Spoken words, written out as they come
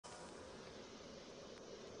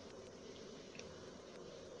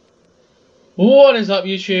What is up,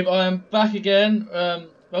 YouTube? I am back again.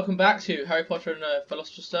 Welcome back to Harry Potter and the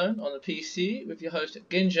Philosopher's Stone on the PC with your host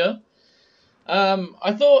Ginger.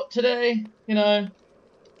 I thought today, I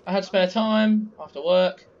had spare time after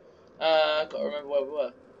work. Got to remember where we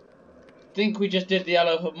were. Think we just did the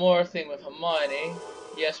Alohomora thing with Hermione.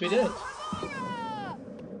 Yes, we did.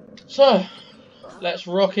 So let's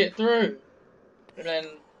rock it through and then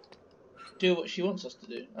do what she wants us to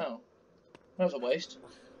do. Oh, that was a waste.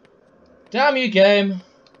 Damn you, game.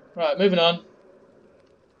 Right, moving on.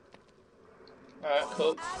 Alright,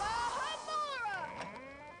 cool.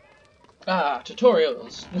 Ah,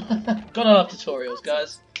 tutorials. Gotta love tutorials,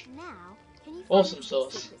 guys. Awesome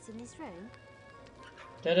sauce.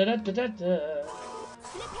 Da da da da da da.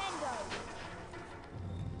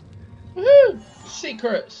 Woohoo!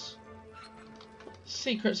 Secrets.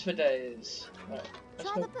 Secrets for days. Right,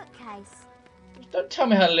 try the bookcase. Don't tell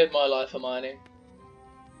me how to live my life, Hermione.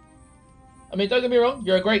 I mean, don't get me wrong,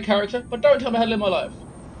 you're a great character, but don't tell me how to live my life.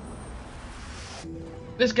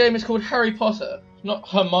 This game is called Harry Potter, not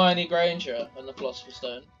Hermione Granger and the Philosopher's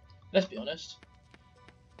Stone. Let's be honest.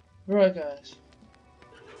 Right, guys.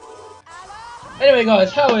 Anyway,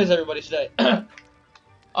 guys, how is everybody today?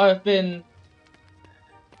 I've been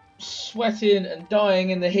sweating and dying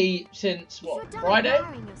in the heat since, what, Friday? If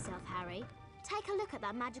you're done yourself, Harry, take a look at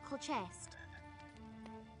that magical chest.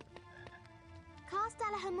 Cast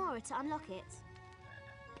Alohomora to unlock it.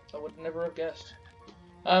 I would never have guessed.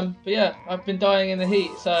 But yeah, I've been dying in the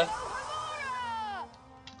heat, so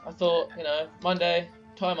I thought, Monday,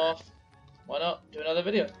 time off, why not do another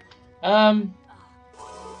video? How's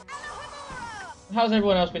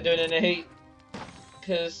everyone else been doing in the heat?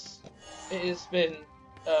 Because it has been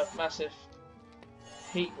a massive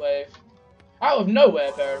heat wave. Out of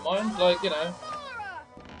nowhere, bear in mind,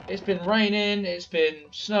 it's been raining, it's been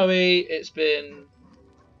snowy, it's been...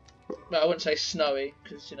 Well, I wouldn't say snowy,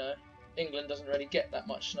 because, England doesn't really get that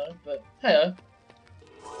much snow, but hey-oh.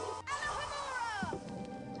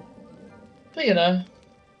 But,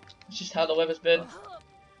 it's just how the weather's been.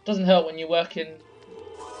 Doesn't help when you work in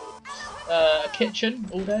a kitchen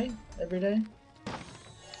all day, every day.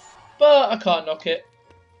 But I can't knock it.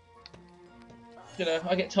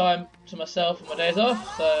 I get time to myself and my days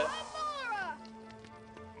off, so...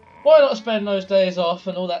 Why not spend those days off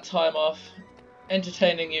and all that time off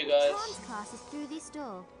entertaining you guys? Class is through this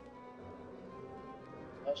door.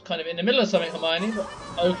 I was kind of in the middle of something, Hermione, but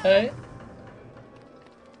okay.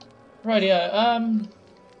 Rightio,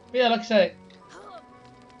 yeah, like I say,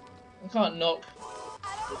 I can't knock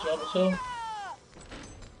the job at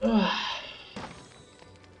all.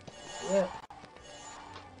 Yeah.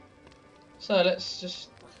 So let's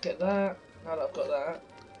just get that, now that I've got that.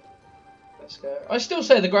 Let's go. I still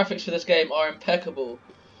say the graphics for this game are impeccable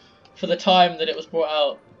for the time that it was brought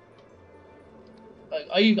out.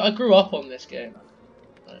 I grew up on this game.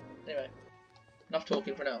 Right, anyway, enough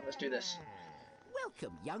talking for now. Let's do this.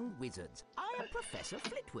 Welcome, young wizards. I am Professor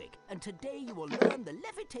Flitwick, and today you will learn the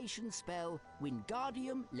levitation spell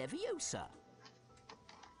Wingardium Leviosa.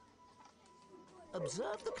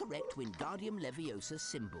 Observe the correct Wingardium Leviosa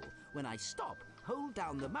symbol. When I stop, hold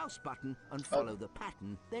down the mouse button and follow the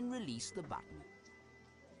pattern, then release the button.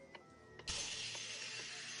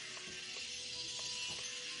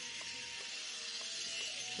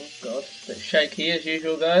 Oh god, a bit shaky as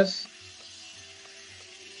usual, guys.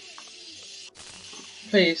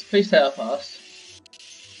 Please say how fast.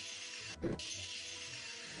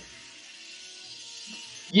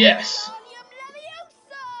 Yes!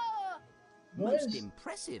 Most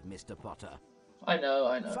impressive, Mr. Potter. I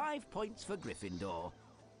know. 5 points for Gryffindor.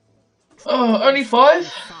 Oh, only 5?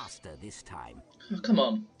 Faster this time. Oh, come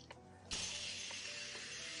on.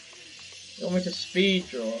 You want me to speed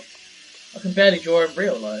draw? I can barely draw in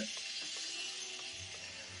real life.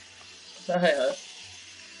 So hey ho.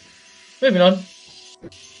 Moving on.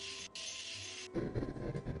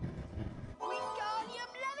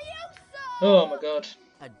 Oh my god.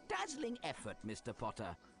 A dazzling effort, Mr.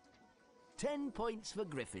 Potter. 10 points for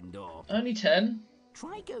Gryffindor. Only 10?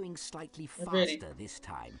 Try going slightly faster really... this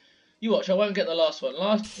time. You watch, I won't get the last one.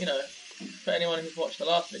 For anyone who's watched the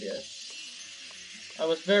last video, I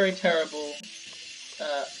was very terrible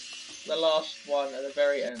at the last one at the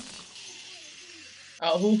very end.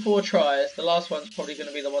 Out of all 4 tries, the last one's probably going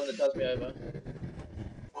to be the one that does me over.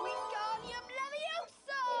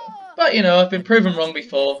 But, I've been proven wrong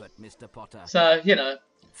before. Mr. Potter. So,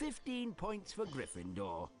 15 points for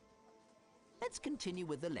Gryffindor. Let's continue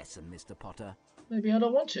with the lesson, Mr. Potter. Maybe I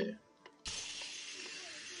don't want to.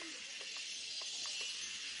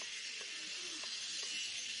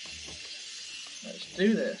 Let's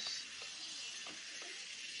do this.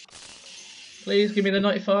 Please give me the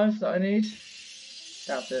 95 that I need.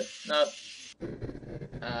 Doubt it. No.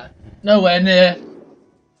 Nowhere near.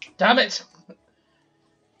 Damn it!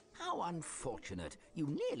 How unfortunate. You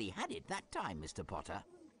nearly had it that time, Mr. Potter.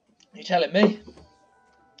 You're telling me?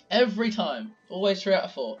 Every time. Always 3 out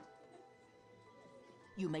of 4.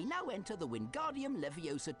 You may now enter the Wingardium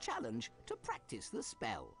Leviosa challenge to practice the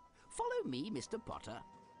spell. Follow me, Mr. Potter.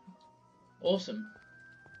 Awesome.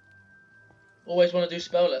 Always want to do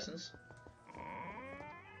spell lessons.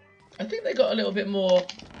 I think they got a little bit more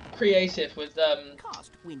creative with the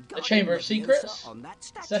Chamber of Secrets, on that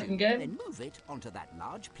statue, second game. Then move it onto that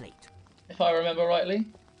large plate. If I remember rightly.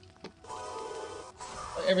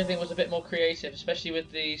 Like, everything was a bit more creative, especially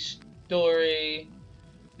with the story.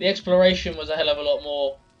 The exploration was a hell of a lot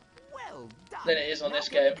more than it is on this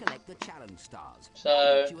game. Collect the challenge stars.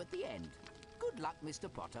 So, you at the end. Good luck,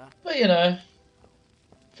 Mr. Potter. But you know,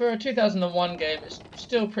 for a 2001 game, it's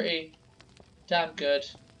still pretty damn good.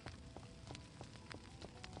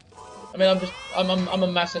 I mean, I'm a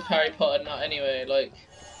massive Harry Potter nut anyway. Like,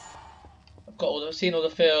 I've seen all the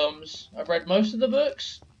films. I've read most of the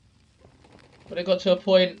books, but it got to a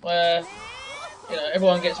point where, you know,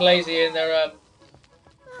 everyone gets lazy in their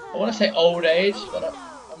I want to say old age, but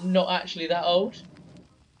I'm not actually that old.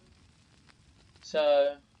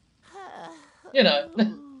 So, you know,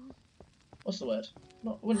 what's the word?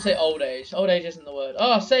 I wouldn't say old age. Old age isn't the word.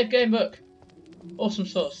 Ah, save game book. Awesome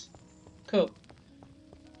sauce. Cool.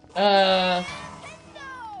 But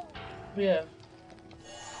yeah.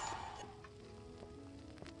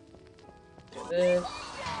 Get this.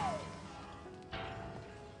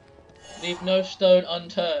 Leave no stone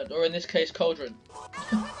unturned, or in this case, cauldron.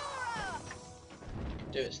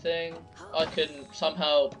 Do its thing. I can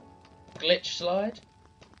somehow glitch slide.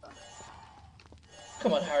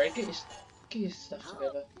 Come on, Harry, get your stuff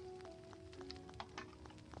together.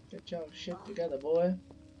 Get your shit together, boy.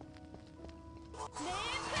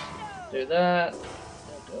 Do that. There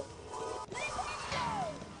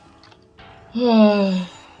we go.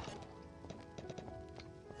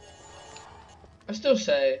 I still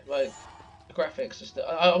say, like, the graphics are still.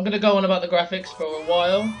 I'm gonna go on about the graphics for a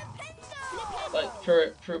while, like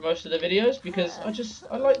through most of the videos, because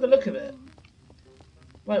I like the look of it.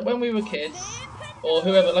 Like when we were kids, or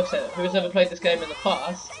whoever, like I said, who's ever played this game in the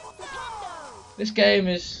past, this game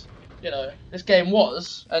is, you know, this game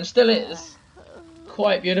was and still is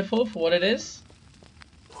quite beautiful for what it is.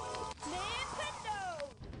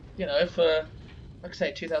 You know, for, like I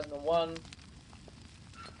say, 2001.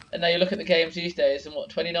 And now you look at the games these days in what,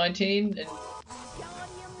 2019? And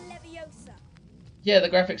yeah, the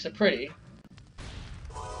graphics are pretty.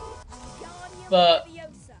 But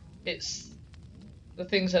it's the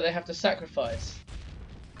things that they have to sacrifice.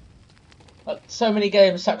 Like, so many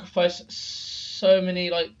games sacrifice so many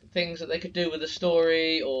like things that they could do with the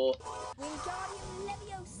story, or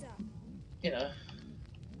you know,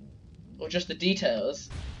 or just the details,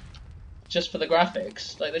 just for the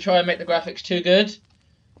graphics. Like, they try and make the graphics too good,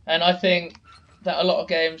 and I think that a lot of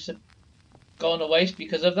games have gone to waste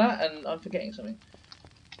because of that. And I'm forgetting something.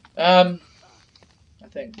 I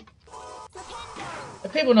think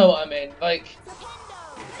if people know what I mean. Like,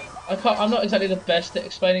 I'm not exactly the best at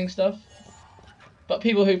explaining stuff, but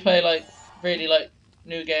people who play like really like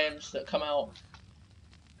new games that come out,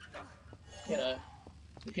 you know,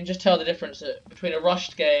 you can just tell the difference between a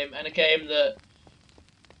rushed game and a game that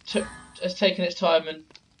has taken its time and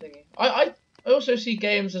thingy. I also see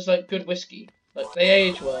games as like good whiskey. Like, they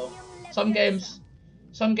age well. Some games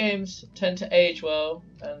tend to age well.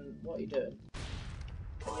 And what are you doing?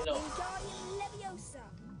 Can you not?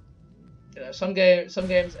 You know, some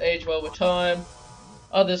games age well with time.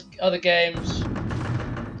 Other games,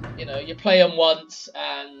 you know, you play them once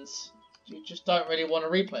and you just don't really want to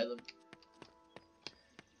replay them.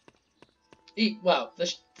 Well,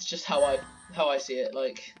 that's just how I see it.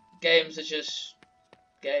 Like, games are just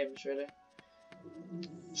games, really.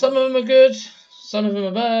 Some of them are good, some of them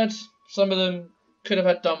are bad. Some of them could have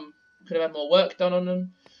had more work done on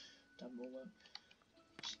them. Done more work.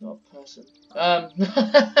 It's not a person.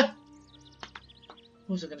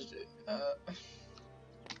 What was I going to do?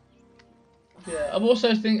 Yeah, I've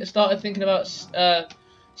also started thinking about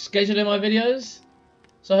scheduling my videos.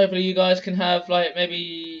 So hopefully you guys can have, like,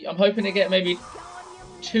 maybe, I'm hoping to get maybe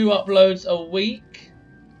 2 uploads a week.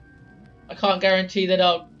 I can't guarantee that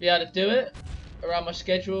I'll be able to do it around my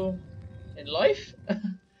schedule in life.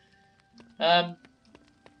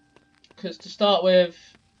 Because to start with,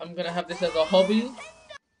 I'm going to have this as a hobby.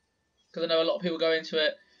 Because I know a lot of people go into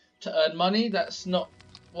it to earn money. That's not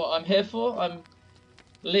what I'm here for. I'm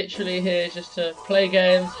literally here just to play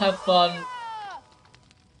games, have fun,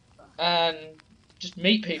 and just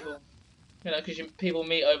meet people. You know, because people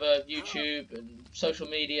meet over YouTube and social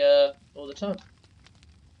media all the time.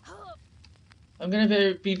 I'm going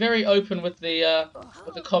to be very open with the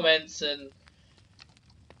comments, and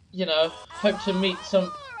you know, hope to meet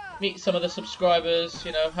some of the subscribers.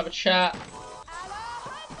 You know, have a chat,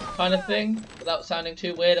 kind of thing, without sounding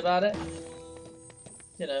too weird about it.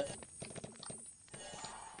 You know,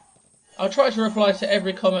 I'll try to reply to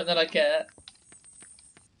every comment that I get.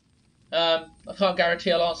 I can't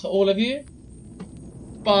guarantee I'll answer all of you,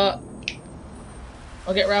 but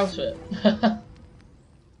I'll get round to it. I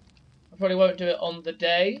probably won't do it on the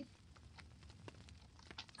day,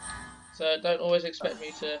 so don't always expect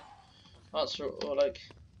me to answer or like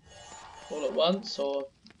all at once, or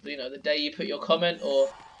you know, the day you put your comment or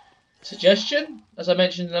suggestion. As I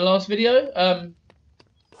mentioned in the last video,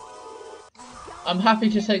 I'm happy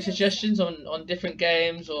to take suggestions on different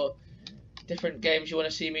games or different games you want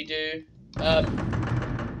to see me do.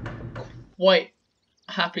 Quite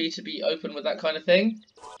happy to be open with that kind of thing.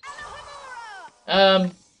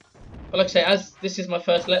 But like I say, as this is my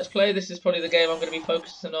first Let's Play, this is probably the game I'm going to be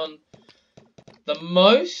focusing on the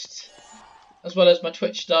most, as well as my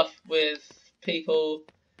Twitch stuff with people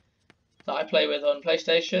that I play with on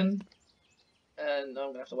PlayStation. And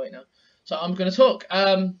I'm going to have to wait now. So I'm going to talk.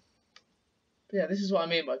 Yeah, this is what I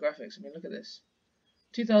mean by graphics. I mean, look at this.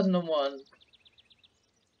 2001.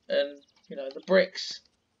 And, you know, the bricks,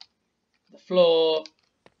 the floor,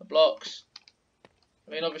 the blocks.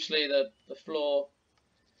 I mean, obviously the floor,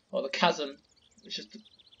 or the chasm, it's just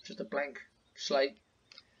a blank slate.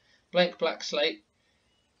 Blank black slate.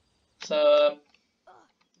 So,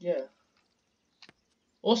 yeah.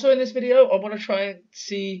 Also in this video, I want to try and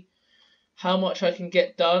see how much I can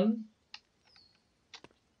get done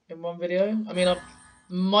in one video. I mean, I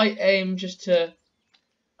might aim just to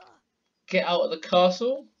get out of the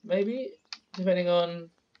castle, maybe, depending on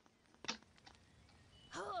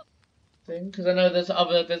thing, because I know there's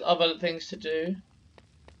other things to do.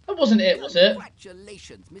 That wasn't it, was it?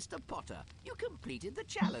 Congratulations, Mr. Potter. You completed the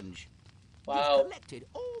challenge. Wow. You've collected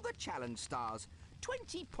all the challenge stars.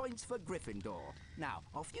 20 points for Gryffindor. Now,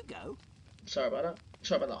 off you go. Sorry about that.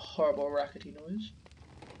 Sorry about that horrible rackety noise.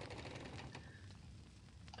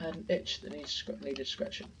 I had an itch that needed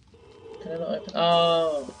scratching. Can I not open?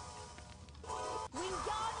 Oh.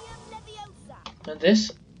 And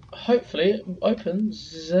this, hopefully,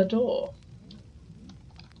 opens the door.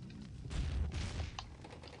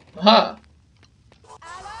 Aha!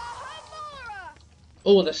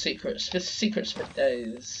 All the secrets for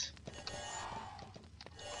days.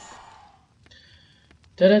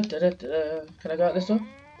 Da -da -da -da -da. Can I go out this door?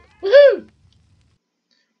 Woohoo!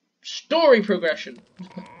 Story progression.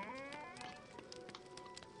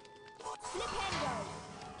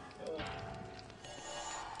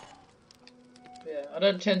 Yeah, I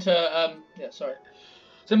don't tend to yeah, sorry.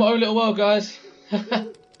 It's in my own little world, guys.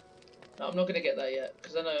 No, I'm not gonna get that yet,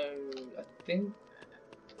 because I think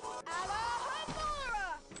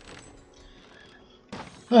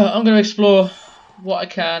I'm going to explore what I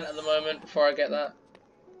can at the moment before I get that,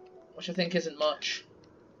 which I think isn't much.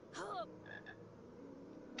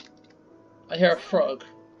 I hear a frog.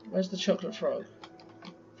 Where's the chocolate frog?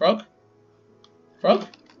 Frog? Frog?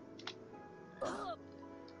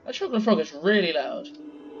 That chocolate frog is really loud.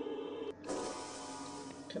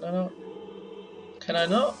 Can I not? Can I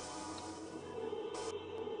not?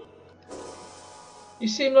 You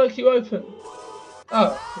seem like you open.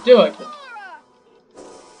 Oh, you do open.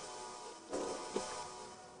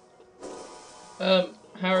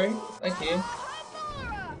 Harry, thank you.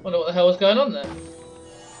 Wonder what the hell was going on there.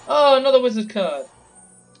 Oh, another wizard card.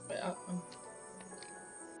 Wait,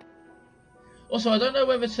 also, I don't know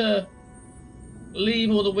whether to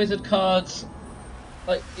leave all the wizard cards,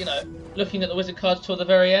 like, you know, looking at the wizard cards till the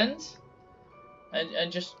very end,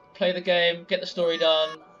 and just play the game, get the story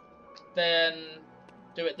done, then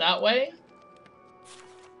do it that way.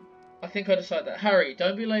 I think I decided that. Harry,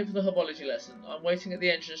 don't be late for the herbology lesson. I'm waiting at the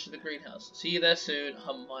entrance to the greenhouse. See you there soon,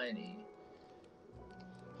 Hermione.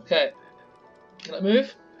 Okay. Can I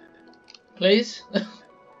move? Please? I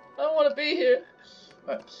don't want to be here.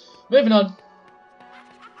 Right. Moving on.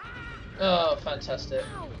 Oh, fantastic.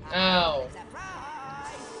 Ow.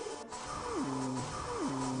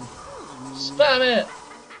 Spam it!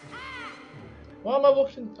 Why am I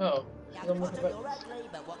walking? Oh. I'm walking back.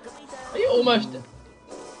 Are you almost dead?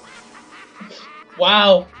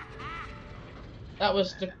 Wow. That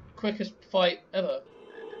was the quickest fight ever.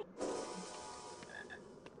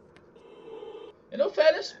 In all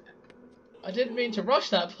fairness, I didn't mean to rush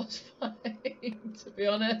that boss fight, to be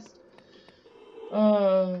honest.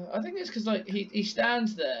 I think it's because like he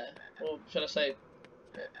stands there or should I say,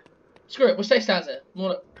 screw it, we'll stay stands there.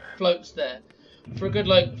 More floats there for a good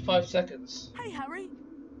like 5 seconds. Hey Harry,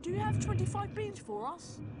 do you have 25 beans for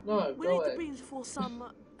us? No, We go need away. the beans for some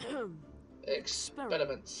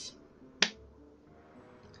Experiments.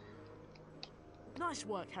 Nice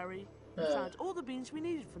work, Harry. We found all the beans we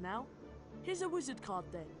needed for now. Here's a wizard card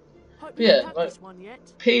then. Hope you don't have like, this one yet.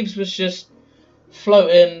 Peeves was just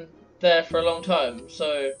floating there for a long time,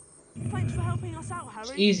 so Thanks for helping us out, Harry.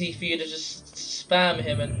 it's easy for you to just spam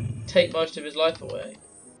him and take most of his life away,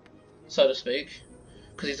 so to speak,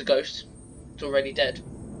 because he's a ghost. He's already dead.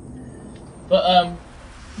 But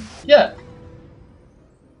yeah.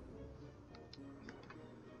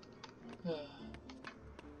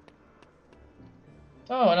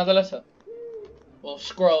 Oh, another letter. Or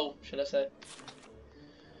scroll, should I say.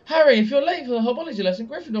 Harry, if you're late for the herbology lesson,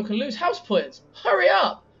 Gryffindor can lose house points. Hurry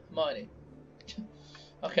up! Hermione.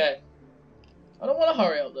 Okay. I don't want to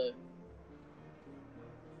hurry up though.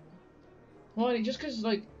 Hermione, just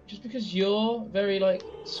because you're very like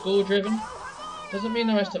school driven doesn't mean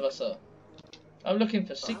the rest of us are. I'm looking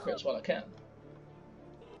for secrets while I can.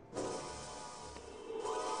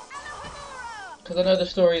 Because I know the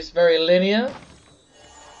story is very linear.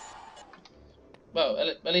 Well,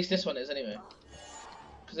 at least this one is anyway.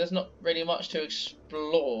 Because there's not really much to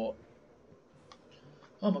explore.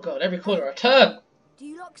 Oh my god, every corner I turn! Do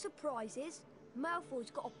you like surprises?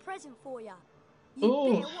 Malfoy's got a present for you. Ooh.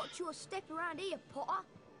 You better watch your step around here, Potter.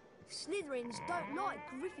 Slytherins don't like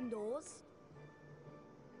Gryffindors.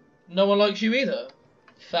 No one likes you either,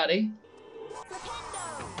 fatty.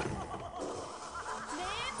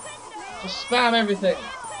 Just spam everything.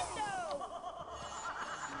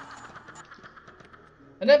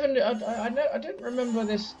 I didn't remember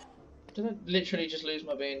this. Did I literally just lose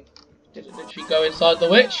my bean? Did it literally go inside the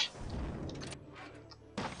witch?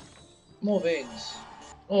 More beans.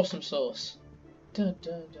 Awesome sauce. Dun,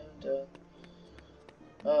 dun, dun, dun.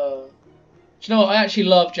 Do you know what? I actually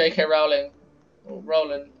love J.K. Rowling. Or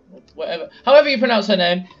Rowling. Or whatever. However you pronounce her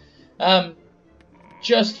name.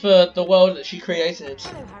 Just for the world that she created.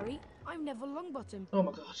 Hello, Harry. I'm Neville Longbottom. Oh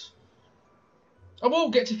my god. I will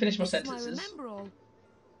get to finish my This is sentences. my remember all.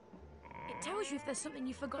 It tells you if there's something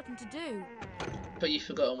you've forgotten to do. But you've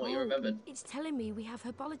forgotten what you remembered. It's telling me we have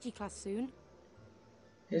herbology class soon.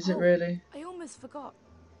 Is it really? I almost forgot.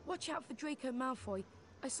 Watch out for Draco Malfoy.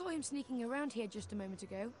 I saw him sneaking around here just a moment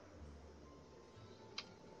ago.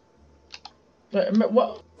 But,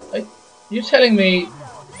 what? You're telling me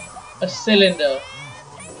a cylinder?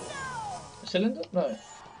 A cylinder? No.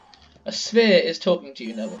 A sphere is talking to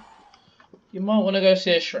you, Neville. You might want to go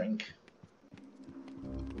see a shrink.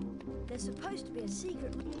 There's supposed to be a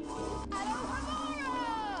secret.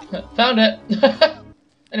 Found it!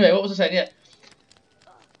 Anyway, what was I saying? Yeah.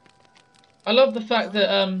 I love the fact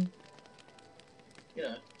that, you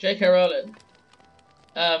know, J.K. Rowling,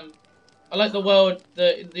 I like the world,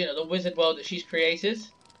 the wizard world that she's created.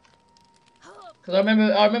 Because I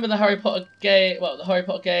remember the Harry Potter the Harry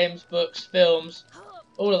Potter games, books, films,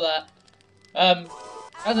 all of that.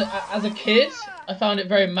 As a kid, I found it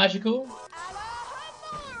very magical,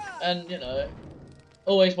 and you know,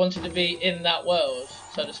 always wanted to be in that world,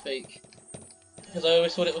 so to speak, because I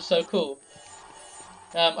always thought it was so cool.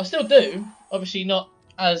 I still do, obviously not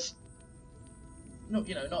as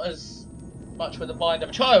much with the mind of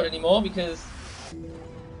a child anymore, because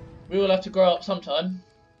we will have to grow up sometime.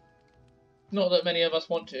 Not that many of us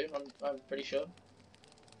want to, I'm pretty sure.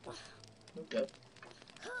 Okay.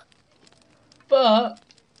 But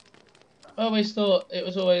I always thought it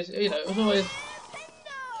was always, a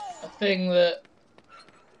thing that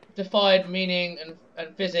defied meaning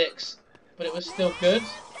and physics, but it was still good.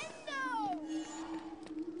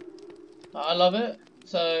 I love it.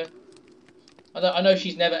 So I know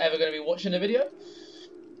she's never ever going to be watching the video,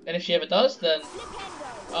 and if she ever does, then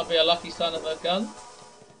I'll be a lucky son of a gun.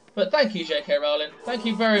 But thank you, J.K. Rowling. Thank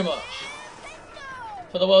you very much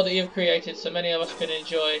for the world that you've created, so many of us can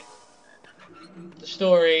enjoy the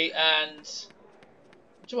story and,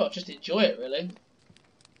 well, just enjoy it, really.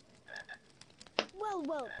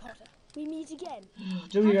 Well, Potter, we meet again.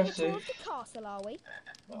 Do we have a to? tour of the castle, are we?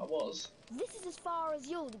 Well, I was. This is as far as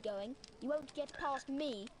you'll be going. You won't get past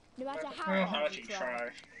me, no matter how hard you try.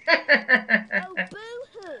 Oh,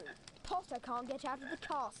 boo-hoo! Potter can't get out of the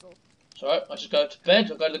castle. It's alright, I'll just go to bed,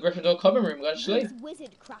 I'll go to the Gryffindor common room and go to sleep. These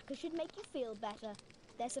wizard crackers should make you feel better.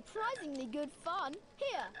 They're surprisingly good fun.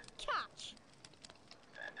 Here, catch.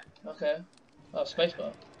 Okay. Oh,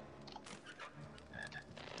 spacebar.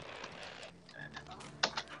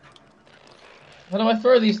 How do I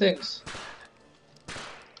throw these things?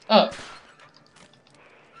 Oh.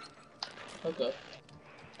 Oh god.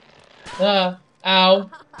 Ow.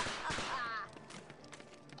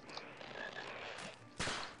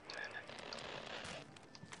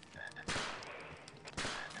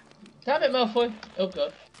 Damn it, Malfoy. Oh,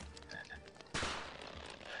 God.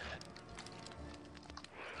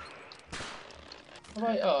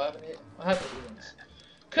 Right. Oh, I haven't hit. I have hit you once.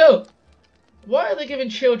 Cool. Why are they giving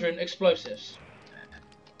children explosives?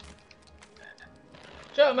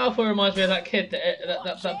 Do you know what Malfoy reminds me of that kid,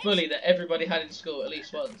 that bully that everybody had in school at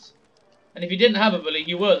least once. And if you didn't have a bully,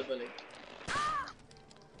 you were the bully.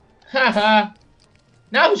 Haha.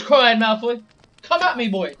 Now who's crying, Malfoy? Come at me,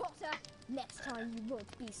 boy. Potter, next time you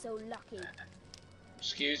won't be so lucky.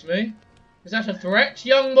 Excuse me? Is that a threat,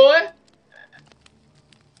 young boy?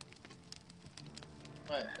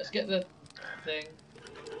 Right, let's get the thing.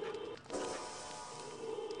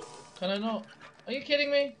 Can I not? Are you kidding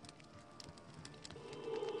me?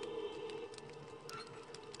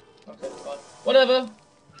 Okay, fine. Whatever.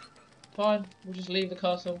 Fine, we'll just leave the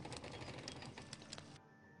castle.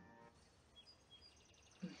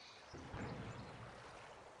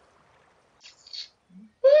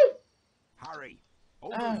 Woo! Harry,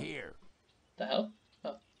 over here. The hell?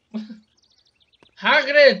 Oh.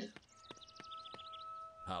 Hagrid!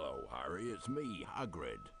 Hello, Harry. It's me,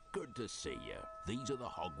 Hagrid. Good to see you. These are the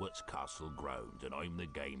Hogwarts Castle grounds, and I'm the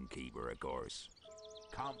gamekeeper, of course.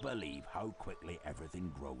 Can't believe how quickly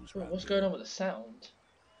everything grows round What's here. going on with the sound?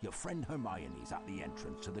 Your friend Hermione's at the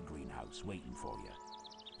entrance to the greenhouse waiting for you.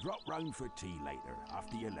 Drop round for tea later,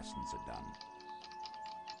 after your lessons are done.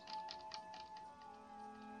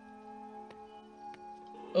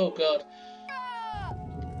 Oh god.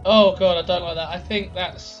 Oh god, I don't like that. I think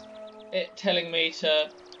that's it telling me to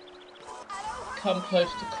come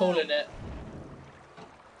close to calling it.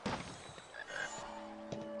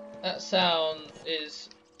 That sound is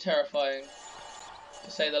terrifying,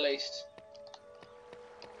 to say the least.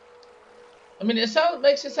 I mean,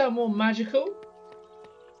 makes it sound more magical,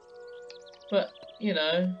 but you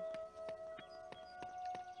know,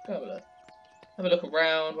 go have a look. Have a look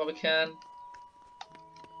around while we can.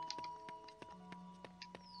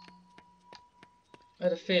 I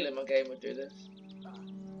had a feeling my game would do this.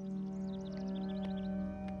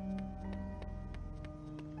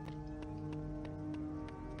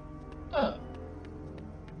 Oh,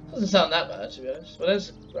 doesn't sound that bad to be honest. Well,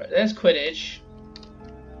 there's Quidditch.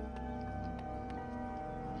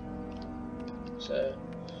 So,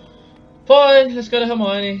 fine, let's go to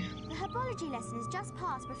Hermione. The herbology lesson is just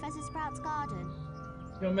past Professor Sprout's garden.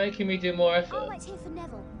 You're making me do more effort. I'll wait here for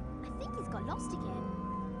Neville. I think he's got lost again.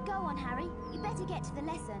 Go on, Harry. You better get to the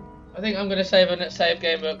lesson. I think I'm going to save a save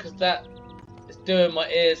game book because that is doing my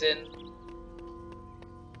ears in.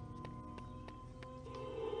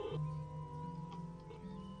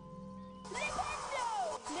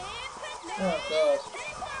 Oh god.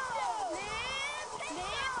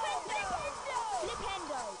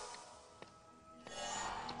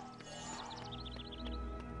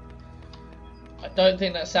 I don't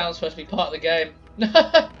think that sound's supposed to be part of the game.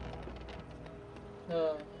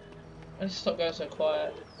 Oh, I need to stop going so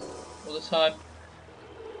quiet all the time.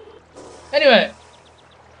 Anyway,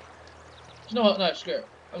 you know what? No, screw it.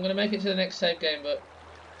 I'm going to make it to the next save game book.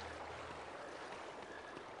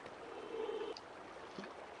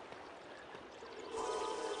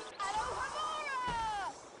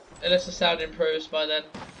 Unless the sound improves by then.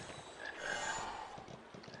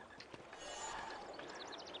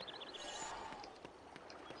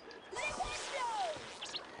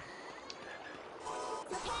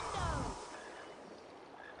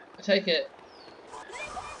 I take it.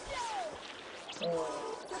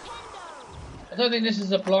 Oh. I don't think this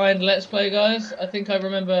is a blind let's play, guys. I think I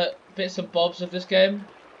remember bits and bobs of this game.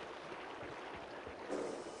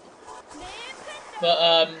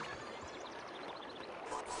 But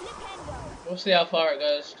we'll see how far it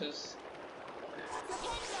goes, because...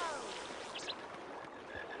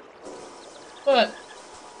 But,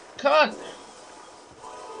 can't!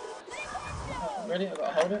 Oh, ready? I've got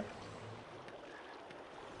to hold it.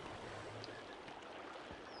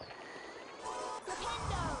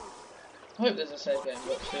 I hope there's a save game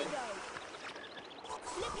book soon.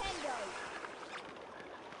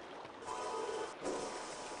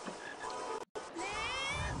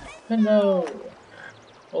 Hello!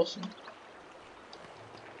 Awesome.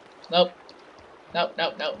 Nope. Nope,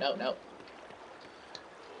 nope, nope, nope, nope.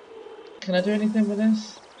 Can I do anything with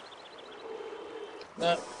this?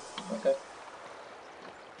 No? Okay.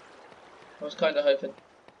 I was kinda hoping.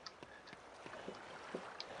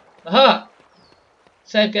 Aha!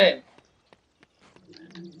 Save game.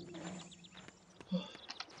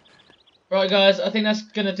 Right guys, I think that's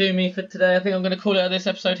gonna do me for today. I think I'm gonna call it this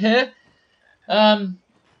episode here.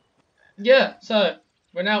 yeah, so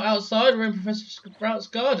we're now outside. We're in Professor Sprout's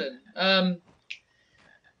garden.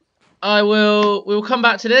 We'll come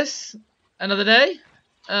back to this another day.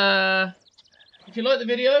 If you like the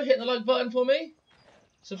video, hit the like button for me.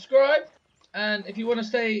 Subscribe, and if you want to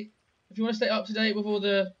stay up to date with all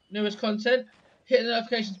the newest content, hit the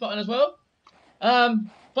notifications button as well.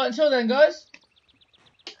 But until then, guys,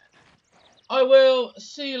 I will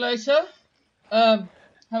see you later. Have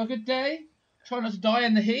a good day. Try not to die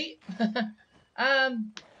in the heat.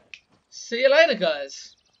 See you later,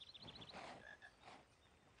 guys.